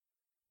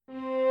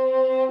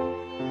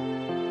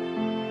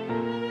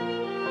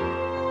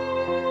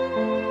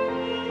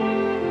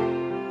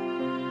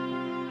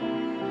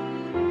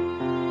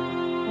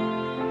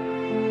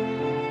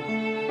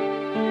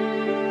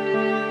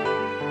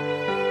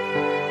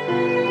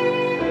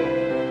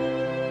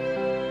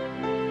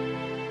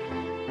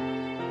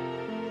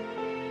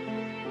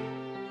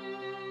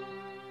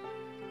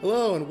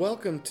Hello and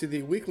welcome to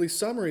the weekly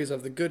summaries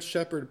of the Good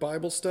Shepherd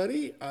Bible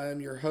Study. I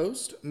am your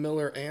host,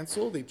 Miller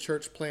Ansel, the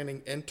church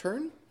planning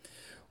intern.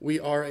 We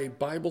are a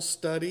Bible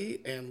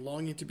study and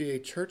longing to be a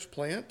church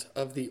plant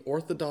of the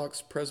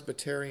Orthodox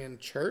Presbyterian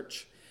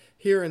Church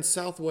here in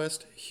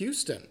Southwest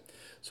Houston.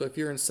 So if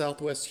you're in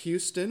Southwest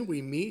Houston,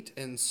 we meet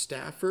in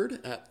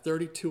Stafford at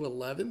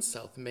 3211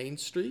 South Main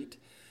Street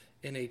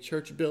in a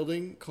church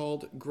building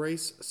called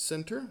Grace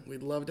Center.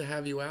 We'd love to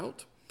have you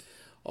out.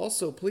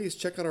 Also, please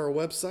check out our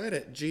website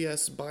at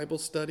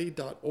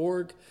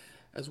gsbiblestudy.org,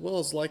 as well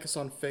as like us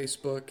on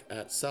Facebook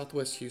at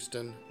Southwest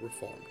Houston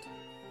Reformed.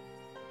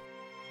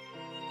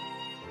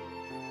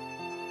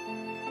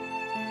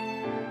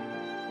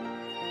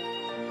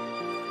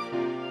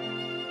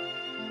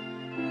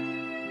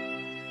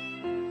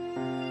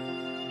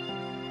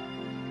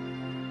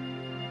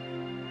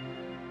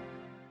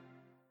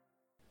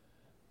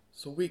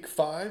 So week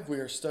 5, we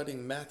are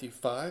studying Matthew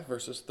 5,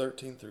 verses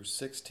 13 through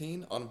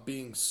 16 on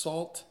being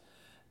salt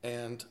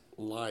and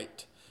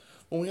light.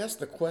 When we ask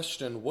the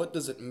question, what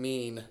does it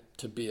mean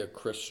to be a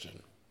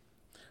Christian?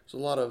 There's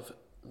a lot of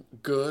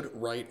good,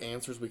 right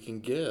answers we can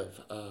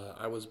give.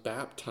 I was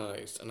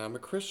baptized and I'm a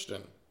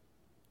Christian.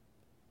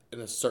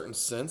 In a certain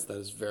sense, that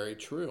is very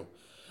true.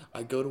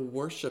 I go to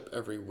worship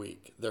every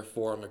week,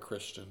 therefore I'm a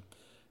Christian.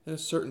 In a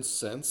certain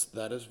sense,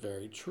 that is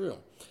very true.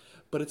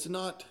 But it's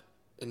not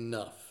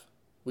enough.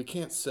 We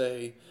can't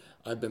say,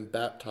 I've been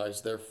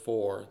baptized,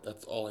 therefore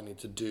that's all I need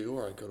to do,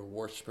 or I go to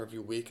worship every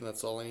week and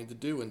that's all I need to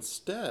do.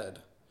 Instead,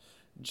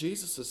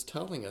 Jesus is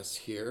telling us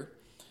here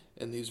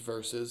in these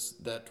verses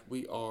that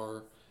we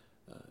are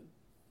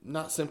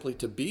not simply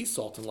to be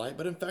salt and light,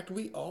 but in fact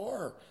we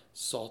are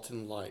salt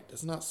and light.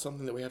 It's not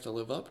something that we have to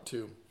live up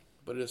to,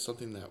 but it is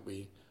something that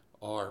we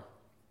are.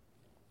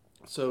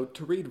 So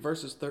to read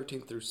verses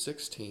 13 through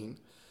 16,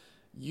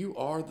 you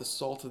are the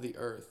salt of the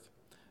earth.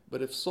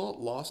 But if salt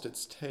lost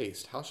its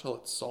taste, how shall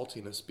its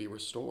saltiness be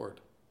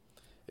restored?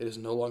 It is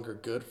no longer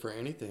good for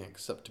anything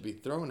except to be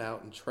thrown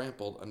out and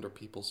trampled under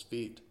people's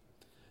feet.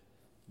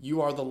 You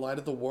are the light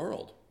of the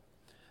world.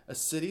 A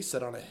city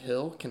set on a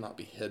hill cannot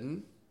be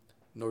hidden,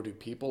 nor do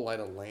people light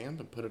a lamp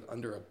and put it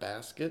under a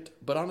basket,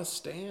 but on a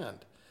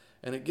stand,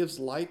 and it gives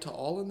light to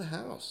all in the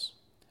house.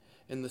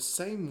 In the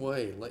same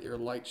way, let your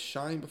light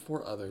shine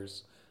before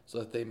others, so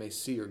that they may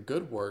see your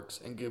good works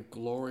and give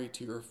glory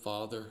to your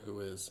Father who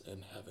is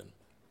in heaven.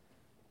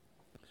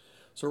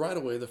 So right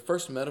away, the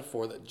first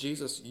metaphor that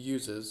Jesus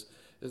uses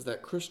is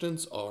that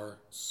Christians are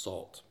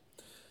salt.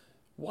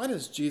 Why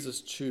does Jesus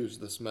choose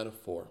this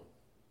metaphor?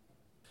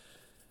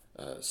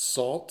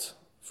 Salt,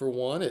 for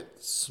one,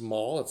 it's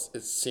small,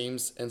 it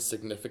seems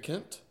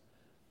insignificant,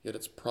 yet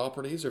its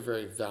properties are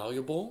very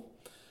valuable.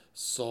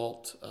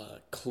 Salt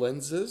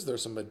cleanses.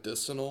 There's a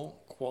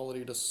medicinal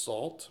quality to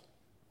salt.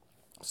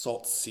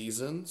 Salt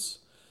seasons.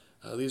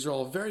 These are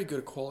all very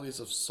good qualities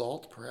of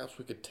salt. Perhaps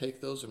we could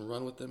take those and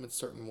run with them in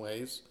certain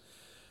ways.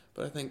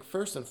 But I think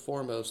first and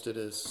foremost,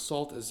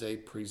 salt is a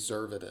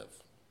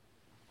preservative.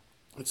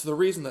 It's the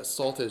reason that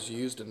salt is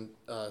used in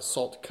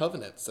salt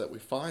covenants that we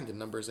find in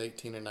Numbers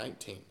 18 and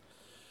 19.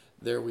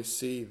 There we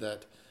see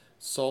that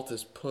salt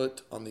is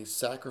put on these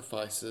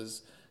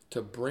sacrifices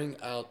to bring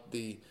out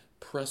the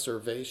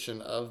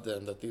preservation of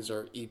them, that these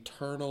are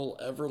eternal,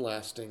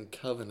 everlasting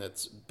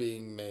covenants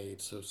being made.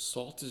 So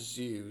salt is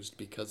used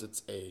because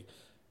it's a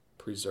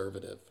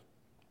preservative.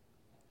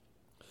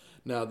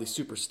 Now, the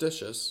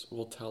superstitious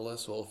will tell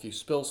us, well, if you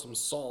spill some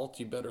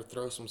salt, you better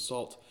throw some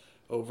salt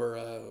over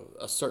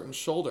a certain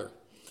shoulder.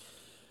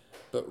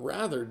 But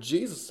rather,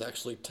 Jesus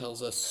actually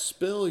tells us,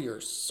 spill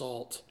your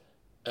salt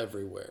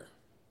everywhere.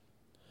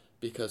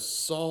 Because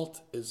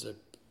salt is a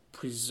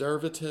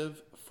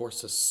preservative for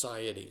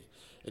society.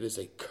 It is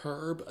a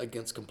curb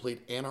against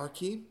complete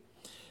anarchy.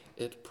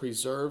 It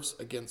preserves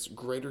against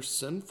greater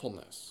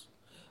sinfulness.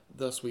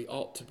 Thus, we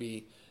ought to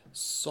be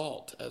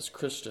salt as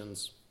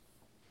Christians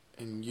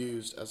and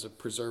used as a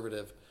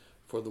preservative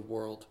for the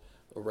world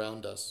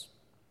around us.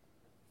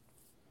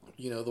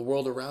 You know, the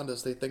world around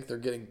us, they think they're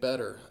getting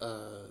better.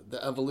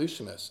 The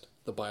evolutionists,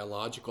 the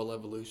biological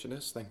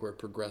evolutionists, think we're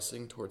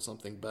progressing towards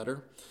something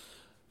better.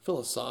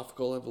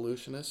 Philosophical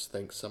evolutionists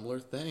think similar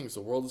things.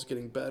 The world is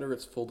getting better.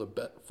 It's full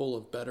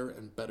of better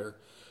and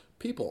better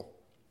people.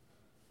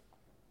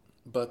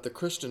 But the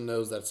Christian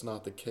knows that's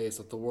not the case,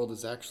 that the world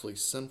is actually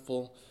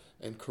sinful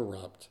and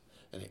corrupt,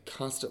 and it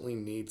constantly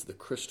needs the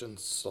Christian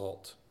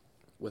salt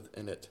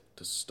within it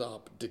to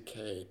stop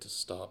decay, to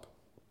stop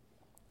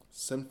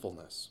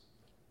sinfulness.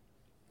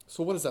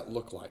 So what does that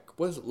look like?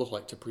 What does it look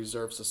like to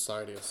preserve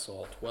society as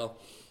salt? Well,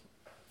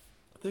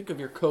 think of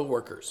your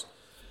coworkers.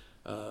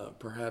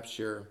 Perhaps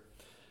your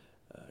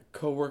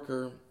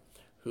coworker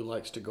who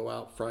likes to go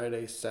out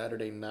Friday,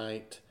 Saturday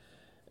night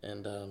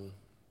and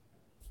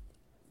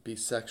be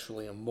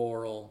sexually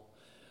immoral.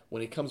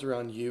 When he comes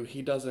around you,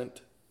 he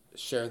doesn't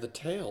share the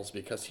tales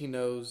because he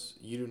knows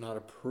you do not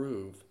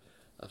approve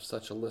of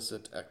such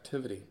illicit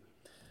activity.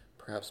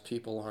 Perhaps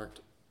people aren't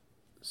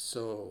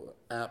so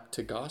apt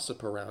to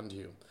gossip around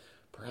you.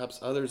 Perhaps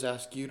others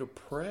ask you to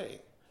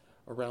pray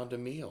around a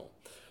meal.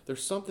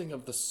 There's something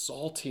of the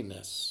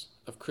saltiness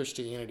of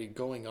Christianity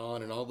going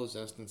on in all those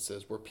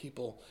instances where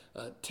people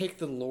take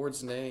the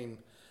Lord's name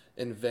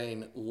in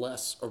vain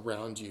less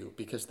around you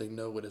because they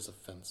know it is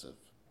offensive.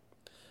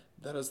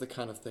 That is the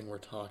kind of thing we're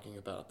talking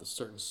about, the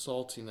certain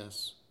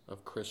saltiness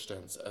of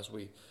Christians as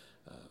we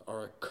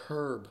are a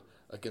curb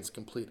against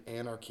complete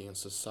anarchy in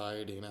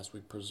society and as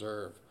we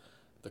preserve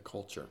the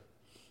culture.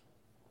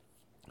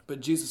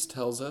 But Jesus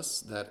tells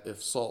us that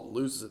if salt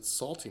loses its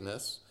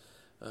saltiness,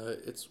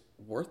 it's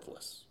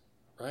worthless,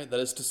 right?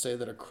 That is to say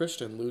that a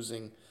Christian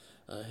losing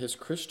his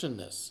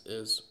Christianness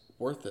is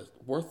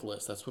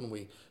worthless. That's when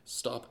we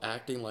stop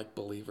acting like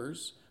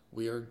believers.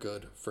 We are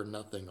good for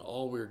nothing.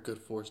 All we are good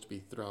for is to be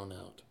thrown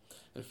out.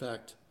 In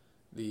fact,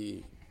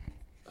 the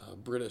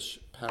British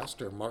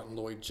pastor Martin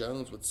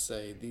Lloyd-Jones would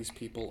say these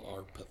people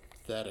are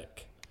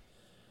pathetic.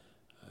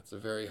 That's a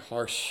very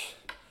harsh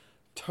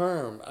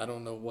term. I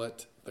don't know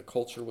what the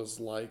culture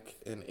was like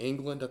in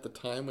England at the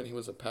time when he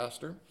was a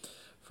pastor.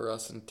 For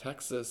us in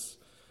Texas,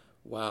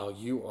 wow,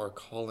 you are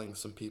calling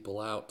some people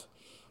out.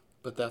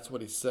 But that's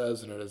what he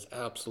says, and it is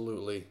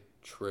absolutely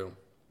true.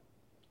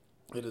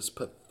 It is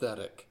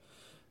pathetic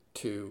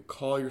to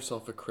call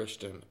yourself a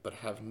Christian but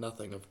have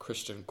nothing of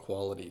Christian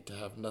quality, to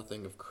have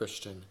nothing of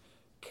Christian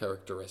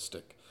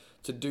characteristic.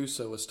 To do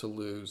so is to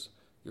lose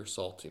your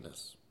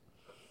saltiness.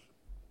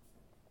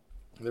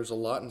 There's a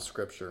lot in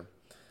Scripture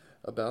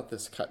about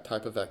this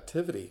type of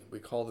activity. We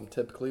call them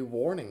typically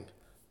warning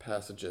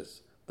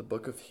passages. The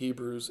book of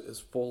Hebrews is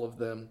full of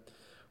them.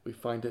 We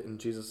find it in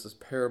Jesus'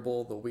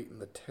 parable, the wheat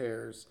and the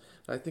tares.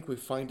 And I think we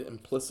find it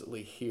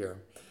implicitly here.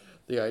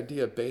 The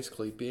idea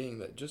basically being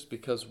that just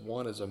because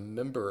one is a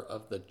member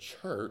of the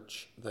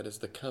church, that is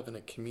the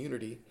covenant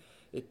community,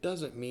 it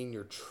doesn't mean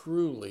you're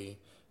truly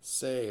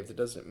saved. It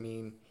doesn't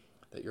mean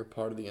that you're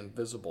part of the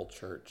invisible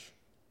church.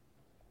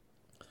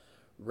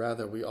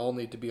 Rather, we all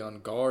need to be on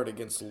guard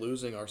against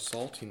losing our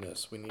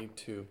saltiness. We need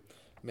to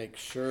make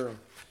sure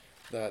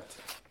that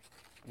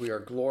we are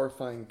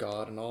glorifying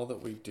God in all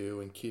that we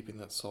do and keeping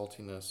that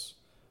saltiness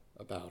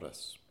about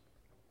us.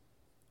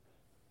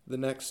 The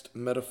next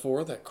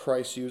metaphor that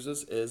Christ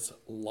uses is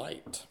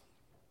light.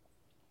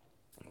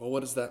 Well,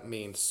 what does that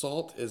mean?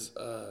 Salt is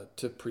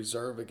to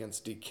preserve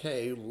against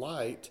decay.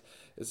 Light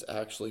is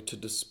actually to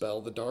dispel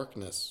the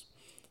darkness.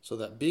 So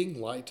that being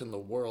light in the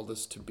world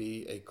is to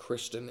be a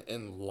Christian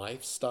in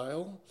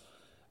lifestyle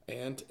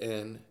and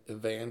in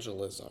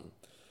evangelism.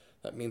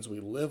 That means we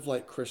live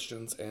like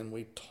Christians and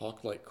we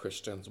talk like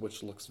Christians,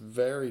 which looks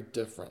very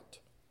different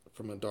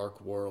from a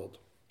dark world.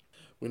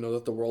 We know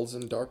that the world is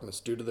in darkness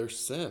due to their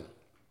sin.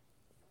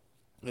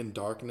 In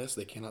darkness,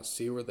 they cannot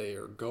see where they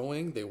are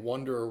going. They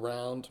wander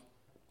around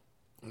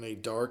in a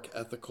dark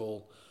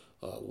ethical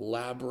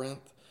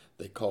labyrinth.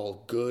 They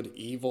call good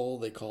evil.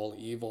 They call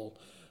evil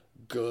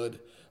good.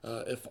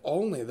 If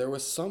only there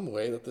was some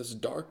way that this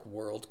dark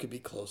world could be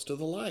close to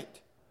the light.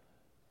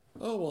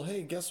 Oh, well,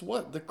 hey, guess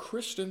what? The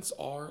Christians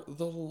are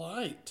the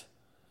light.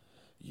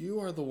 You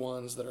are the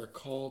ones that are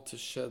called to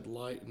shed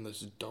light in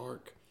this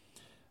dark,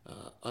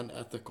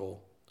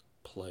 unethical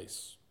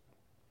place,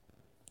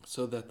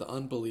 so that the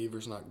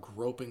unbeliever's not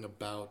groping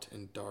about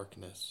in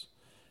darkness.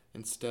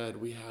 Instead,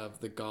 we have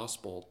the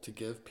gospel to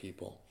give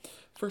people.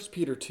 1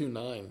 Peter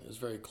 2:9 is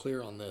very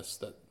clear on this,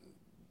 that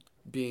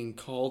being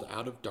called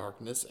out of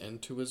darkness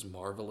into his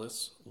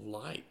marvelous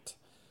light.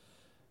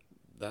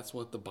 That's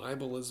what the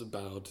Bible is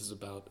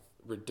about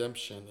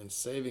redemption and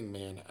saving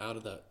man out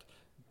of that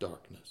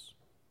darkness.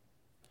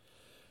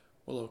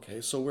 Well,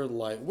 okay, so we're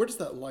light. Where does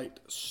that light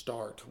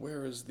start?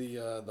 Where is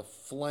the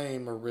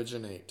flame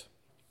originate?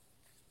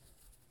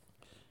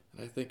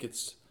 And I think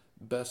it's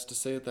best to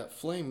say that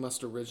flame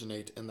must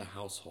originate in the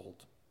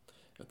household.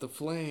 If the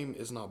flame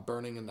is not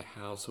burning in the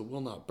house, it will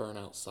not burn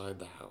outside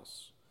the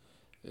house.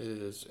 It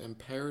is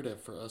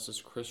imperative for us as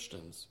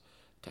Christians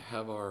to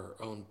have our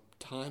own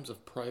times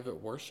of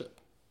private worship,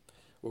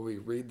 where we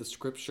read the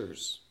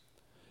scriptures,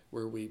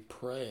 where we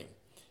pray.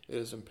 It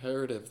is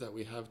imperative that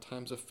we have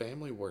times of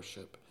family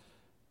worship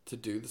to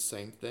do the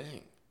same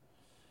thing.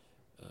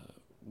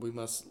 We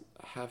must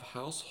have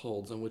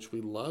households in which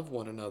we love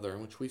one another,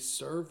 in which we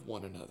serve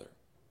one another.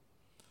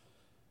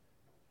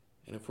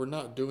 And if we're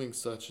not doing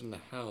such in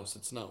the house,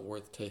 it's not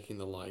worth taking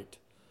the light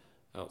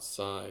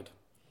outside.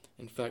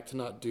 In fact, to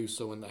not do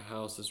so in the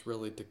house is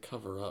really to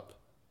cover up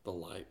the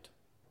light.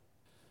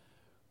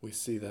 We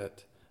see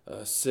that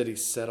a city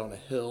set on a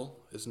hill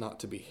is not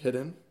to be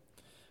hidden.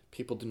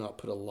 People do not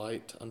put a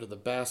light under the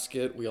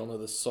basket. We all know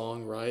the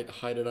song, right?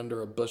 Hide it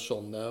under a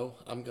bushel. No,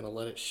 I'm going to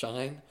let it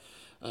shine.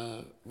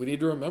 We need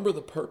to remember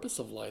the purpose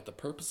of light. The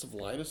purpose of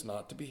light is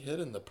not to be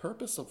hidden. The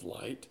purpose of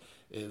light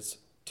is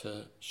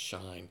to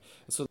shine.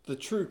 And so the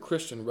true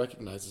Christian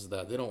recognizes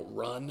that. They don't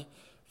run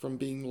from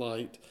being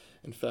light.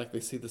 In fact,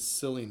 they see the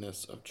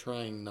silliness of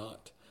trying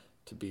not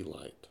to be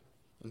light.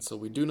 And so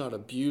we do not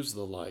abuse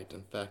the light.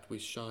 In fact, we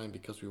shine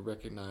because we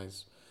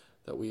recognize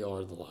that we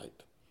are the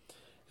light.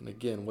 And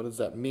again, what does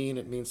that mean?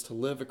 It means to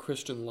live a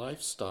Christian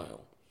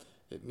lifestyle.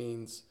 It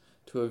means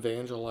to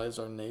evangelize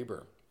our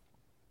neighbor.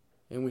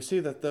 And we see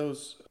that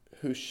those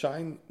who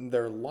shine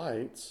their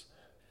lights,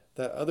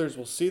 that others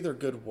will see their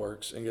good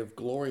works and give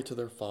glory to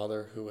their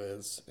Father who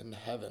is in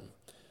heaven.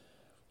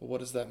 Well, what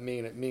does that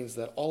mean? It means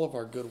that all of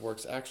our good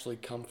works actually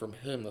come from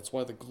Him. That's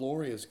why the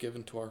glory is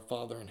given to our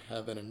Father in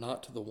heaven and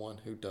not to the one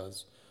who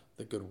does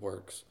the good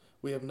works.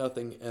 We have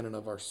nothing in and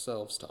of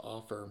ourselves to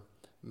offer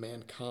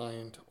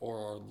mankind or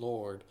our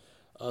Lord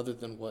other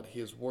than what He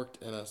has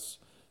worked in us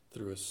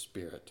through His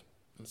Spirit.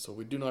 And so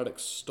we do not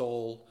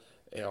extol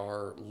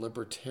our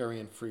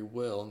libertarian free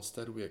will.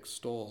 Instead, we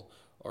extol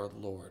our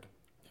Lord,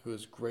 who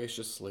has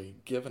graciously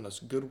given us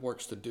good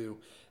works to do,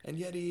 and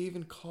yet He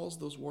even calls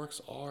those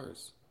works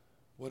ours.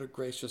 What a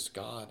gracious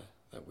God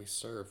that we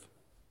serve.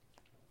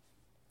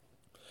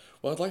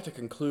 Well, I'd like to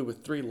conclude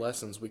with 3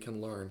 lessons we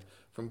can learn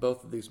from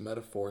both of these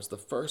metaphors. The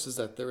first is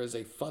that there is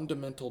a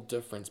fundamental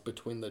difference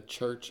between the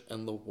church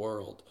and the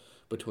world,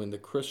 between the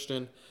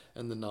Christian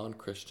and the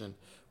non-Christian.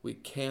 We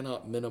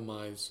cannot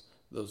minimize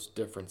those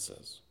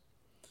differences.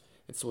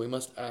 And so we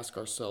must ask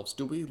ourselves,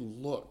 do we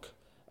look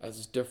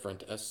as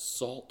different as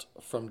salt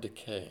from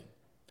decay?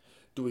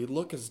 Do we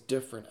look as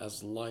different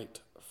as light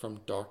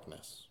from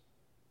darkness?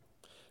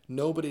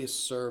 Nobody is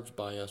served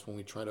by us when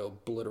we try to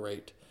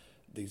obliterate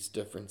these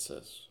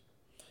differences.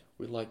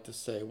 We like to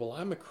say, well,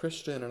 I'm a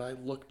Christian and I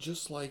look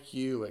just like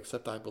you,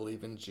 except I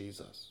believe in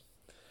Jesus.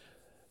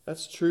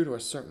 That's true to a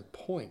certain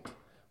point,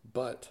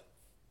 but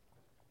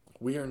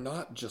we are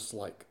not just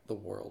like the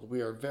world.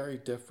 We are very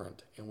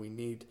different, and we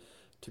need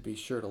to be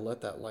sure to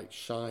let that light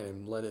shine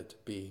and let it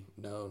be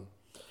known.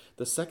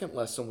 The second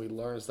lesson we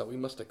learn is that we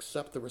must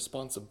accept the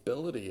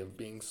responsibility of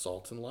being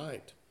salt and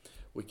light.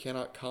 We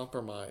cannot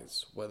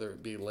compromise, whether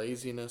it be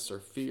laziness or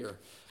fear,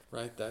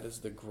 right? That is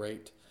the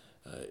great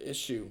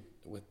issue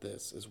with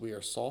this, is we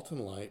are salt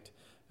and light,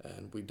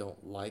 and we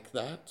don't like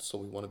that, so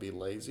we want to be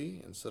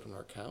lazy and sit on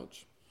our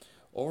couch.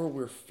 Or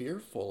we're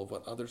fearful of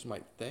what others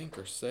might think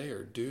or say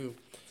or do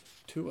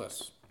to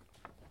us.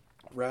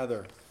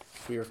 Rather,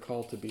 we are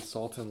called to be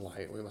salt and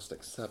light. We must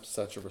accept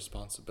such a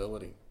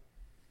responsibility.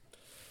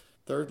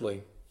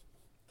 Thirdly,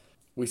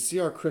 we see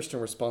our Christian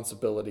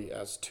responsibility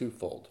as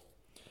twofold.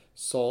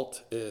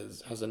 Salt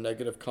has a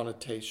negative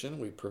connotation.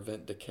 We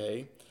prevent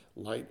decay.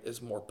 Light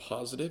is more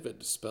positive. It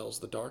dispels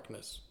the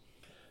darkness.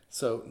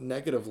 So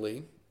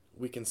negatively,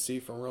 we can see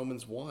from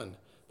Romans 1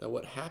 that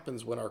what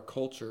happens when our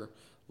culture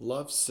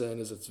loves sin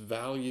is its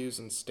values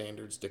and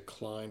standards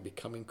decline,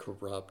 becoming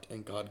corrupt,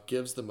 and God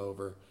gives them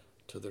over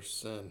to their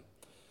sin.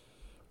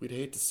 We'd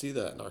hate to see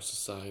that in our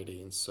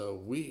society, and so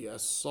we,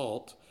 as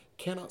salt,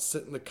 cannot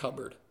sit in the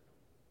cupboard.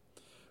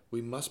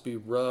 We must be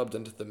rubbed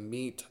into the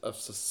meat of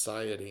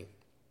society.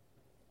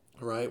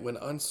 Right? When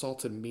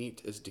unsalted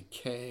meat is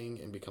decaying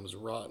and becomes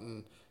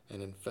rotten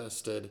and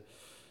infested,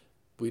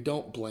 we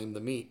don't blame the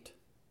meat.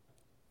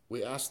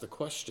 We ask the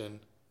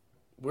question,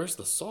 where's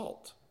the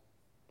salt?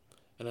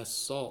 And as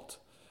salt,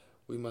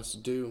 we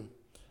must do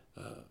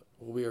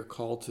what we are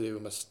called to do.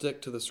 We must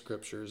stick to the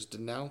scriptures,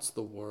 denounce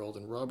the world,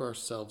 and rub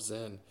ourselves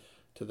in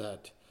to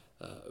that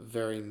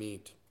very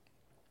meat.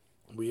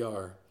 We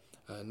are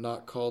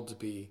not called to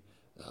be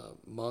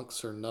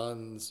monks or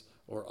nuns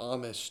or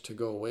Amish to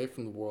go away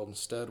from the world.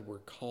 Instead, we're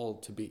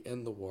called to be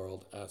in the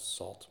world as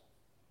salt.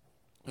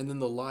 And then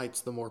the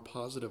light's the more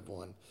positive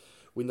one.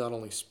 We not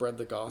only spread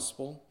the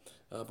gospel,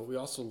 but we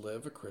also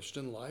live a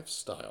Christian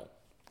lifestyle.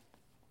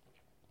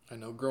 I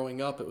know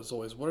growing up, it was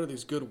always, what are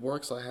these good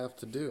works I have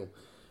to do?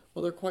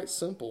 Well, they're quite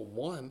simple.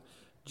 One,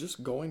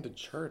 just going to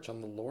church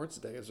on the Lord's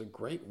Day is a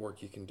great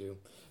work you can do.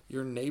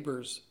 Your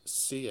neighbors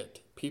see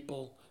it.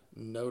 People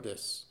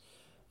notice.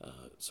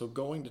 So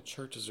going to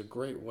church is a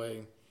great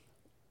way,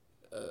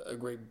 a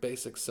great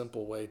basic,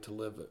 simple way to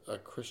live a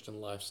Christian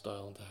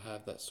lifestyle and to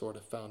have that sort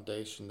of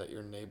foundation that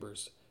your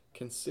neighbors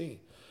can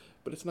see.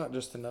 But it's not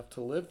just enough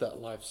to live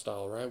that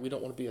lifestyle, right? We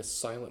don't want to be a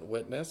silent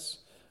witness.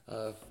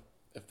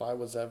 If I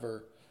was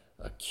ever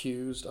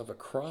accused of a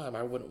crime,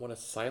 I wouldn't want a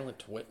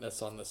silent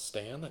witness on the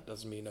stand. That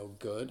does me no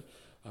good.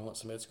 I want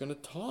somebody that's going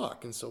to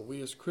talk. And so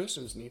we as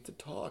Christians need to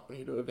talk. We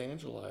need to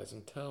evangelize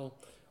and tell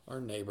our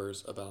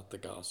neighbors about the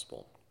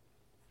gospel.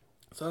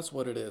 So that's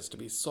what it is, to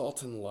be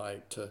salt and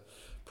light, to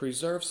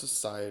preserve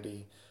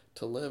society,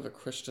 to live a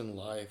Christian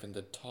life, and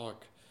to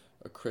talk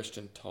a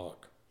Christian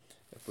talk.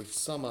 If we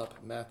sum up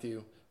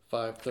Matthew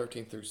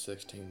 5:13 through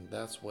 16,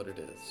 that's what it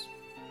is.